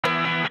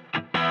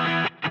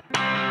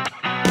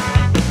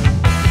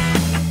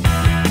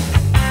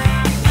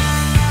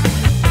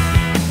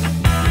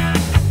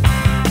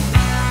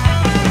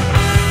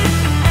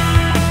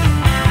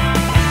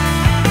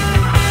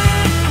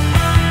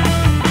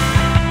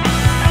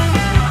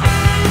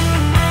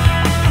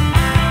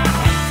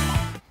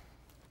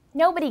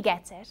Nobody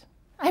gets it.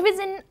 I was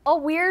in a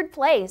weird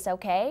place,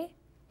 okay?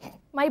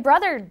 My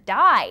brother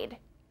died.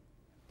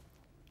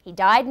 He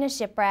died in a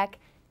shipwreck,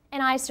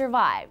 and I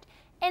survived.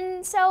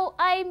 And so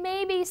I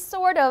maybe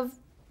sort of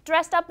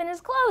dressed up in his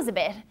clothes a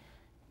bit.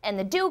 And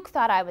the Duke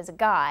thought I was a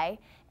guy,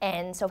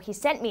 and so he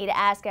sent me to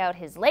ask out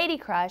his lady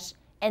crush,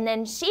 and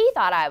then she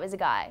thought I was a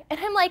guy. And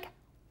I'm like,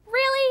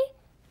 really?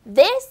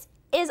 This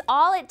is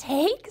all it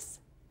takes?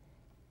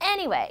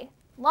 Anyway,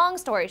 long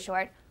story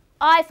short,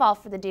 I fall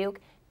for the Duke,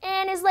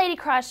 and his lady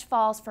crush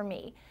falls for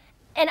me.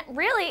 And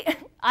really,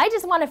 I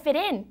just want to fit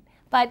in.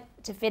 But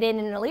to fit in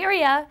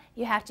Illyria,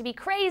 you have to be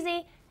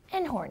crazy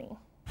and horny.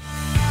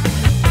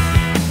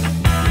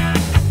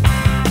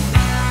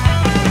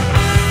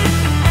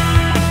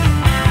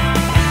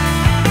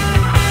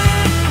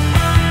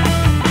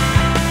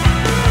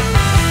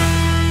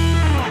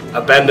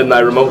 Abandon thy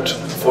remote,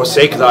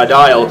 forsake thy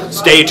dial,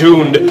 stay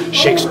tuned,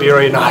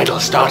 Shakespearean Idol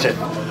started.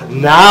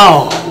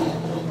 Now!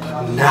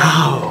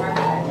 Now!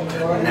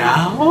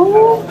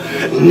 Now!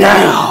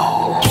 Now!